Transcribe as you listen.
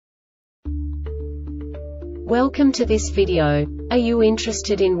Welcome to this video. Are you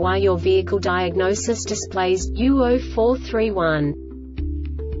interested in why your vehicle diagnosis displays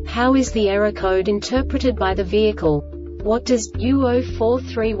U0431? How is the error code interpreted by the vehicle? What does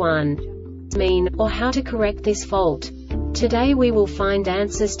U0431 mean, or how to correct this fault? Today we will find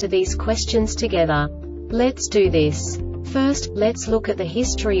answers to these questions together. Let's do this. First, let's look at the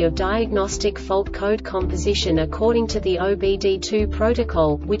history of diagnostic fault code composition according to the OBD2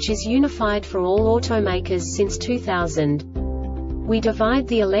 protocol, which is unified for all automakers since 2000. We divide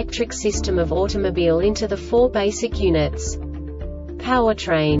the electric system of automobile into the four basic units: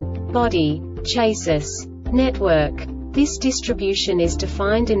 powertrain, body, chassis, network. This distribution is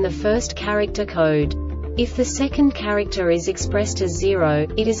defined in the first character code. If the second character is expressed as 0,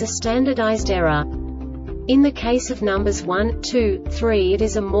 it is a standardized error. In the case of numbers 1, 2, 3, it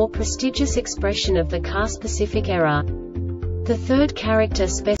is a more prestigious expression of the car-specific error. The third character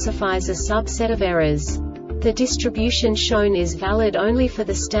specifies a subset of errors. The distribution shown is valid only for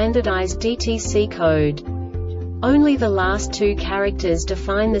the standardized DTC code. Only the last two characters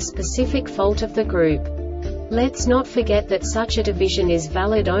define the specific fault of the group. Let's not forget that such a division is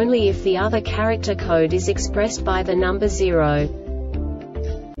valid only if the other character code is expressed by the number 0.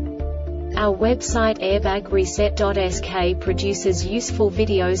 Our website airbagreset.sk produces useful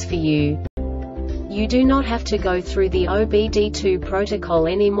videos for you. You do not have to go through the OBD2 protocol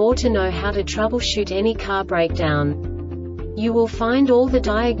anymore to know how to troubleshoot any car breakdown. You will find all the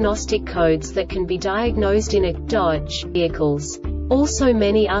diagnostic codes that can be diagnosed in a Dodge vehicles. Also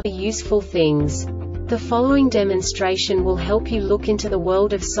many other useful things. The following demonstration will help you look into the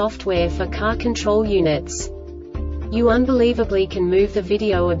world of software for car control units. You unbelievably can move the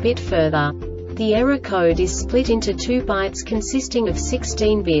video a bit further. The error code is split into 2 bytes consisting of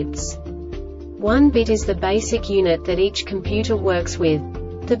 16 bits. 1 bit is the basic unit that each computer works with.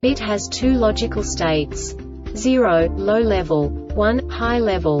 The bit has 2 logical states: 0, low level, 1, high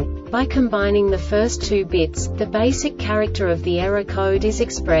level. By combining the first 2 bits, the basic character of the error code is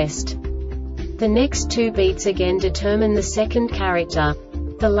expressed. The next 2 beats again determine the second character.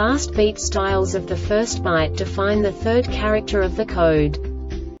 The last beat styles of the first byte define the third character of the code.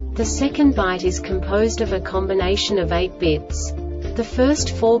 The second byte is composed of a combination of 8 bits. The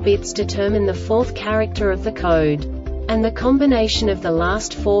first 4 bits determine the fourth character of the code. And the combination of the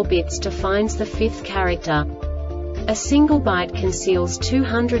last 4 bits defines the fifth character. A single byte conceals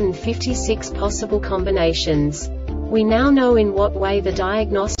 256 possible combinations. We now know in what way the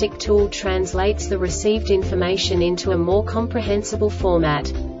diagnostic tool translates the received information into a more comprehensible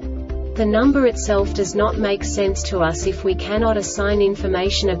format. The number itself does not make sense to us if we cannot assign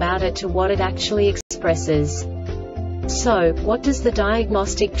information about it to what it actually expresses. So, what does the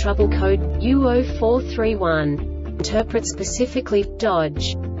Diagnostic Trouble Code U0431 interpret specifically for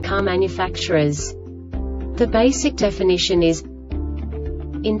Dodge car manufacturers? The basic definition is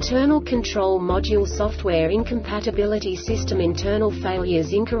internal control module software incompatibility system internal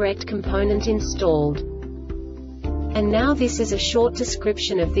failures incorrect component installed. And now this is a short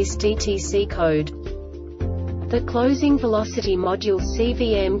description of this DTC code. The closing velocity module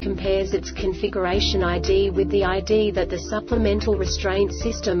CVM compares its configuration ID with the ID that the Supplemental Restraint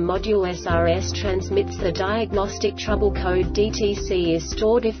System Module s.r.o.the transmits. The Diagnostic Trouble Code DTC is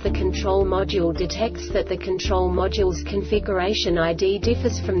stored if the control module detects that the control module's configuration ID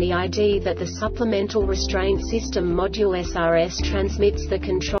differs from the ID that the Supplemental Restraint System Module s.r.o.the transmits. The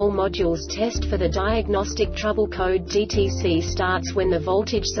control module's test for the Diagnostic Trouble Code DTC starts when the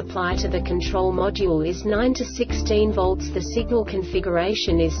voltage supply to the control module is 9 to 16 volts. The signal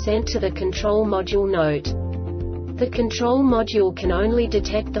configuration is sent to the control module.Note. The control module can only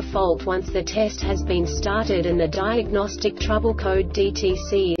detect the fault once the test has been started, and the Diagnostic Trouble Code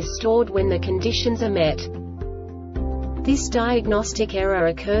DTC is stored when the conditions are met. This diagnostic error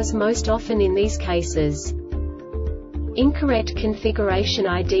occurs most often in these cases: incorrect configuration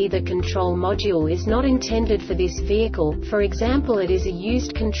ID. The control module is not intended for this vehicle, for example it is a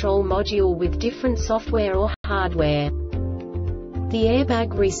used control module with different software or hardware. The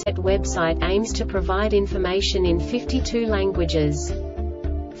Airbag Reset website aims to provide information in 52 languages.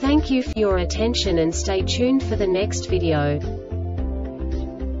 Thank you for your attention and stay tuned for the next video.